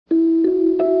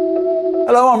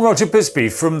Hello, I'm Roger Bisbee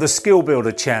from the Skill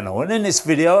Builder channel, and in this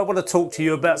video I want to talk to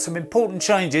you about some important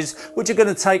changes which are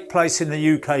going to take place in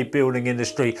the UK building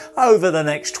industry over the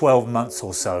next 12 months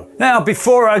or so. Now,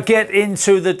 before I get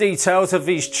into the details of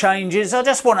these changes, I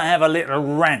just want to have a little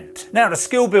rant. Now, the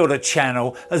Skill Builder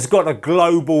channel has got a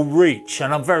global reach,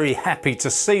 and I'm very happy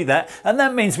to see that, and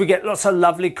that means we get lots of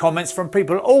lovely comments from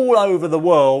people all over the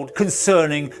world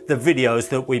concerning the videos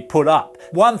that we put up.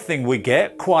 One thing we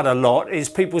get quite a lot is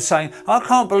people saying, I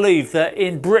can't believe that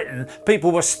in Britain people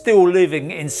were still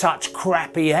living in such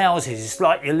crappy houses. It's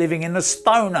like you're living in the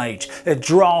Stone Age. They're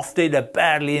drafted, they're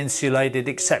badly insulated,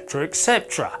 etc,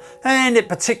 etc. And it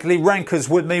particularly rankers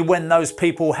with me when those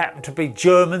people happen to be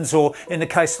Germans, or in the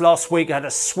case last week I had a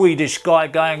Swedish guy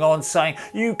going on saying,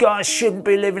 you guys shouldn't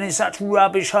be living in such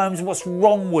rubbish homes, what's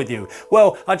wrong with you?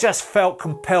 Well, I just felt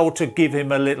compelled to give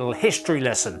him a little history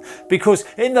lesson, because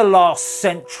in the last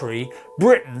century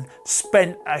Britain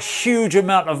spent a huge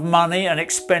amount of money and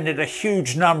expended a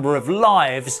huge number of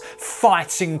lives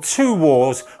fighting two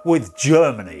wars with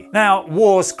Germany. Now,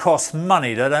 wars cost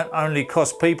money. They don't only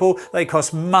cost people, they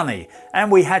cost money.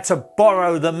 And we had to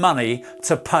borrow the money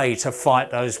to pay to fight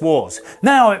those wars.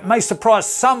 Now, it may surprise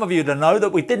some of you to know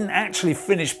that we didn't actually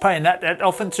finish paying that debt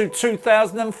off until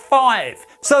 2005.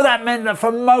 So that meant that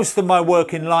for most of my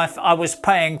working life, I was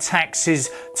paying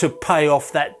taxes to pay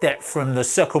off that debt from the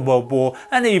Second World War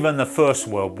and even the First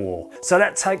World War. So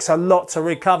that takes a lot to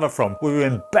recover from. We were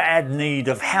in bad need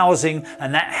of housing,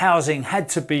 and that housing had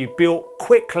to be built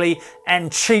quickly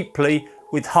and cheaply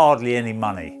with hardly any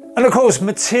money. And of course,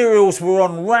 materials were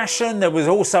on ration. There was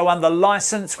also under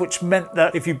license, which meant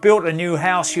that if you built a new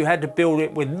house, you had to build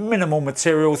it with minimal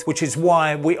materials, which is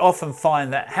why we often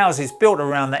find that houses built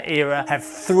around that era have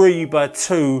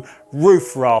 3x2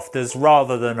 roof rafters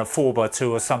rather than a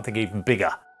 4x2 or something even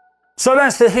bigger. So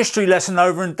that's the history lesson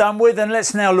over and done with, and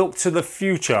let's now look to the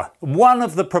future. One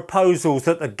of the proposals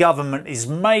that the government is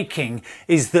making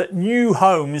is that new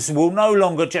homes will no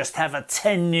longer just have a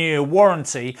 10-year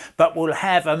warranty, but will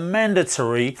have a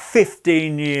mandatory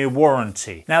 15-year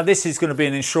warranty. Now, this is going to be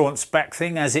an insurance-backed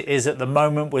thing, as it is at the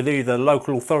moment with either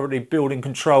local authority building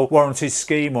control warranty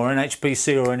scheme or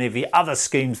NHBC or any of the other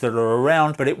schemes that are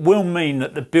around, but it will mean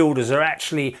that the builders are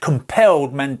actually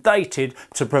compelled, mandated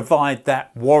to provide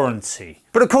that warranty.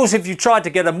 But of course, if you tried to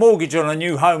get a mortgage on a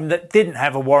new home that didn't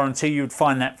have a warranty, you'd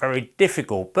find that very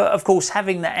difficult. But of course,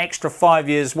 having that extra 5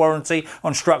 years warranty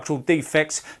on structural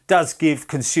defects does give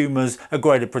consumers a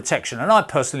greater protection, and I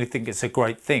personally think it's a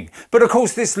great thing. But of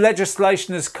course, this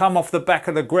legislation has come off the back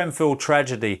of the Grenfell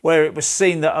tragedy, where it was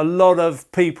seen that a lot of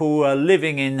people were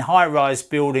living in high-rise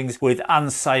buildings with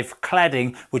unsafe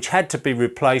cladding, which had to be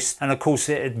replaced, and of course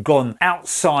it had gone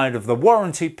outside of the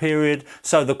warranty period.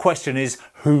 So the question is,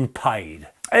 who paid?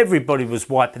 Everybody was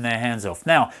wiping their hands off.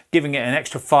 Now, giving it an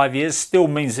extra 5 years still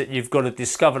means that you've got to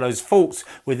discover those faults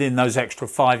within those extra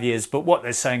 5 years, but what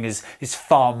they're saying is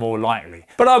far more likely.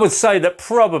 But I would say that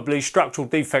probably structural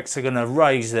defects are going to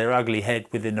raise their ugly head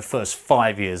within the first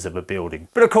 5 years of a building.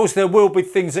 But of course, there will be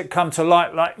things that come to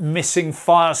light, like missing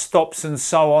fire stops and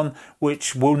so on,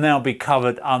 which will now be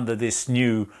covered under this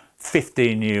new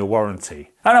 15-year warranty.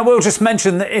 And I will just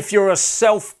mention that if you're a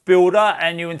self-builder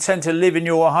and you intend to live in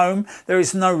your home, there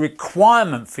is no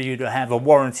requirement for you to have a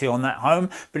warranty on that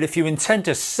home. But if you intend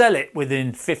to sell it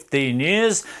within 15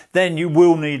 years, then you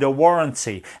will need a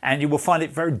warranty. And you will find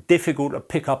it very difficult to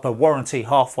pick up a warranty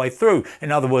halfway through.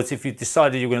 In other words, if you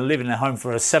decided you were going to live in a home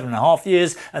for 7.5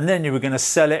 years and then you were going to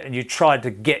sell it and you tried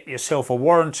to get yourself a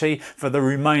warranty for the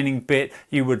remaining bit,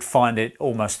 you would find it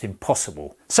almost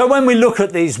impossible. So when we look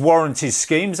at these warranty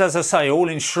schemes, as I say,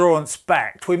 all insurance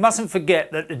backed, we mustn't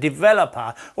forget that the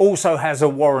developer also has a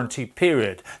warranty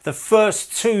period. The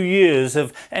first 2 years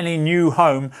of any new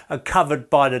home are covered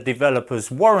by the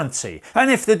developer's warranty. And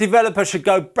if the developer should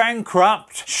go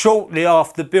bankrupt shortly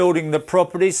after building the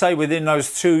property, say within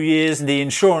those 2 years, the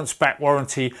insurance backed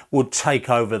warranty would take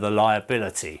over the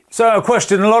liability. So a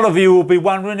question a lot of you will be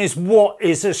wondering is, what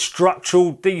is a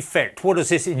structural defect? What does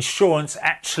this insurance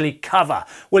actually cover?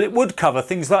 Well, it would cover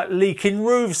things like leaking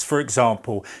roofs, for example.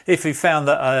 If you found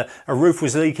that a roof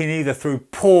was leaking either through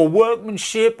poor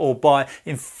workmanship or by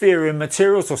inferior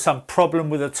materials or some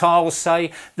problem with a tile,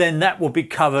 say, then that will be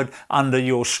covered under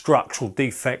your structural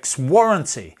defects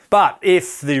warranty. But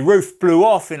if the roof blew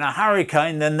off in a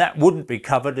hurricane, then that wouldn't be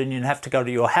covered, and you'd have to go to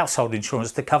your household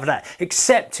insurance to cover that,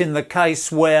 except in the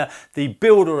case where the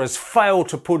builder has failed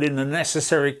to put in the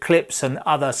necessary clips and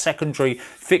other secondary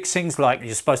fixings, like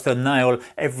you're supposed to nail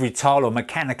every tile or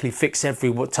mechanically fix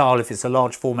every tile if it's a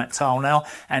large format tile now,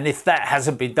 and if that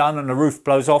hasn't been done and the roof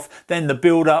blows off, then the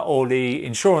builder or the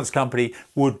insurance company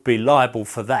would be liable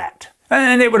for that.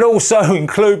 And it would also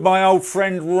include my old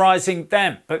friend rising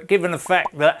damp. But given the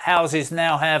fact that houses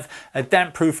now have a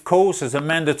damp-proof course as a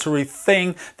mandatory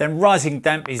thing, then rising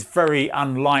damp is very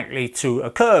unlikely to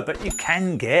occur. But you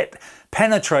can get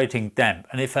penetrating damp.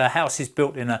 And if a house is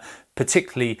built in a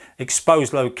particularly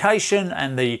exposed location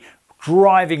and the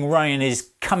driving rain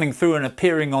is coming through and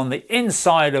appearing on the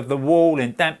inside of the wall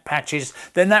in damp patches,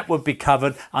 then that would be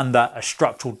covered under a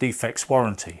structural defects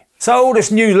warranty. So all this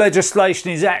new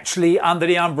legislation is actually under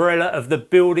the umbrella of the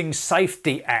Building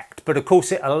Safety Act, but of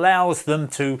course it allows them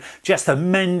to just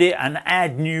amend it and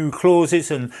add new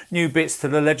clauses and new bits to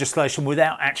the legislation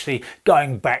without actually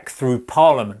going back through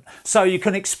Parliament. So you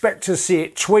can expect to see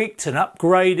it tweaked and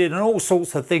upgraded and all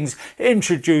sorts of things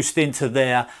introduced into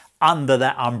there under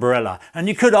that umbrella. And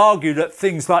you could argue that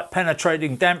things like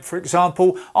penetrating damp, for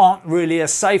example, aren't really a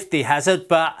safety hazard,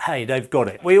 but hey, they've got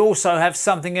it. We also have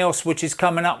something else which is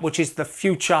coming up, which is the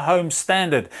Future Home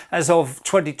Standard. As of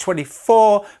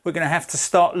 2024, we're going to have to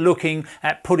start looking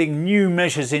at putting new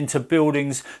measures into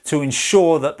buildings to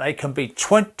ensure that they can be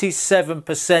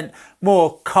 27%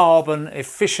 more carbon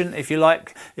efficient, if you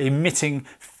like, emitting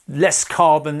less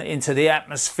carbon into the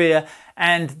atmosphere.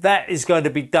 And that is going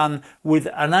to be done with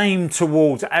an aim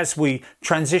towards, as we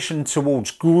transition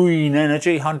towards green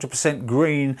energy, 100%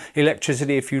 green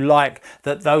electricity if you like,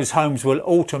 that those homes will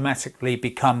automatically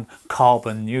become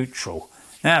carbon neutral.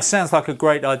 Now, it sounds like a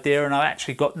great idea, and I've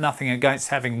actually got nothing against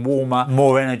having warmer,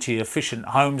 more energy efficient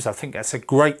homes. I think that's a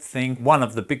great thing. One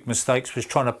of the big mistakes was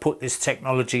trying to put this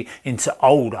technology into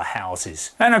older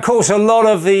houses. And of course, a lot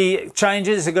of the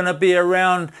changes are going to be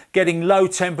around getting low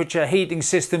temperature heating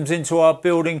systems into our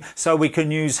building so we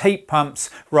can use heat pumps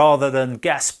rather than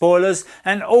gas boilers,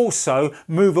 and also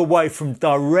move away from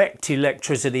direct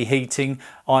electricity heating,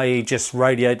 i.e. just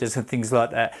radiators and things like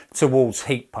that, towards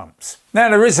heat pumps. Now,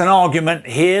 there is an argument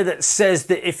here that says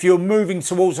that if you're moving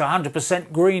towards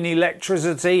 100% green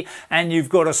electricity and you've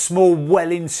got a small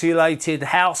well-insulated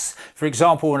house, for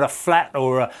example in a flat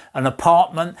or an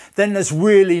apartment, then there's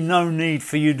really no need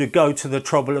for you to go to the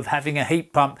trouble of having a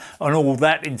heat pump and all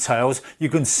that entails. You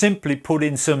can simply put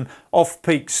in some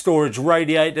off-peak storage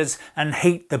radiators and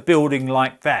heat the building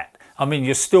like that. I mean,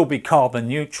 you'll still be carbon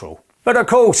neutral. But of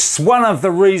course, one of the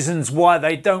reasons why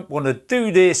they don't want to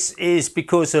do this is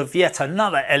because of yet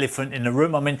another elephant in the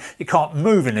room. I mean, you can't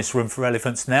move in this room for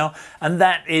elephants now, and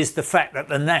that is the fact that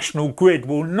the national grid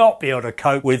will not be able to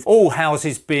cope with all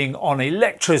houses being on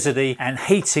electricity and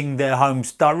heating their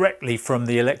homes directly from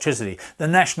the electricity. The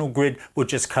national grid would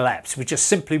just collapse. We just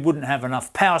simply wouldn't have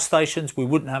enough power stations, we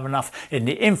wouldn't have enough in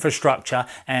the infrastructure,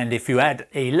 and if you add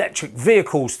electric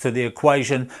vehicles to the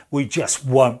equation, we just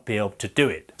won't be able to do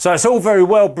it. So it's all very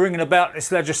well bringing about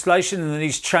this legislation and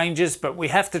these changes, but we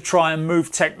have to try and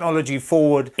move technology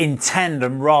forward in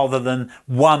tandem rather than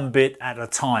one bit at a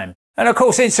time. And of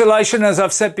course, insulation, as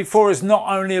I've said before, is not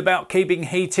only about keeping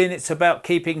heat in, it's about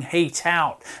keeping heat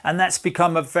out. And that's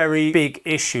become a very big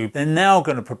issue. They're now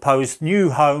going to propose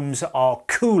new homes are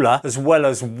cooler as well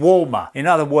as warmer. In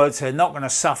other words, they're not going to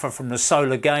suffer from the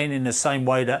solar gain in the same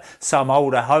way that some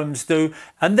older homes do.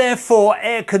 And therefore,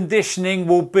 air conditioning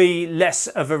will be less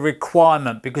of a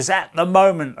requirement, because at the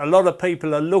moment, a lot of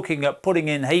people are looking at putting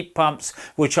in heat pumps,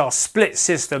 which are split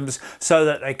systems, so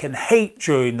that they can heat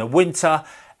during the winter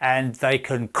and they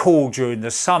can cool during the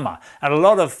summer. And a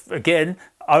lot of, again,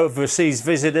 overseas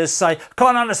visitors say,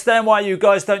 can't understand why you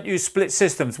guys don't use split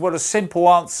systems. Well, the simple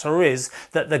answer is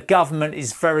that the government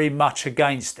is very much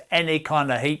against any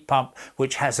kind of heat pump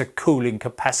which has a cooling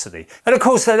capacity. And of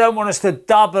course, they don't want us to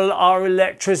double our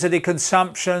electricity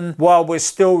consumption while we're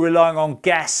still relying on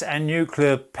gas and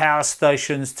nuclear power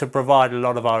stations to provide a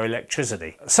lot of our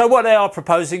electricity. So what they are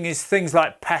proposing is things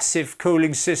like passive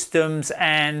cooling systems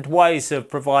and ways of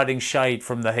providing shade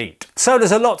from the heat. So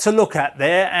there's a lot to look at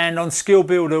there, and on Skill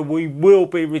Builder we will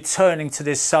be returning to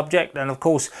this subject, and of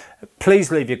course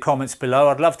please leave your comments below.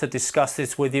 I'd love to discuss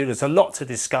this with you. There's a lot to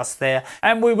discuss there,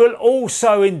 and we will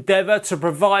also endeavour to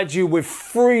provide you with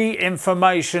free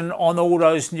information on all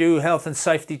those new health and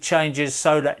safety changes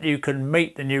so that you can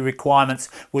meet the new requirements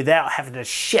without having to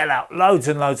shell out loads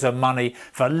and loads of money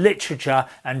for literature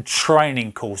and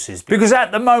training courses, because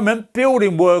at the moment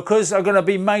building workers are going to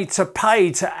be made to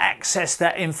pay to access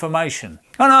that information,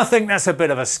 and I think that's a bit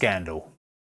of a scandal.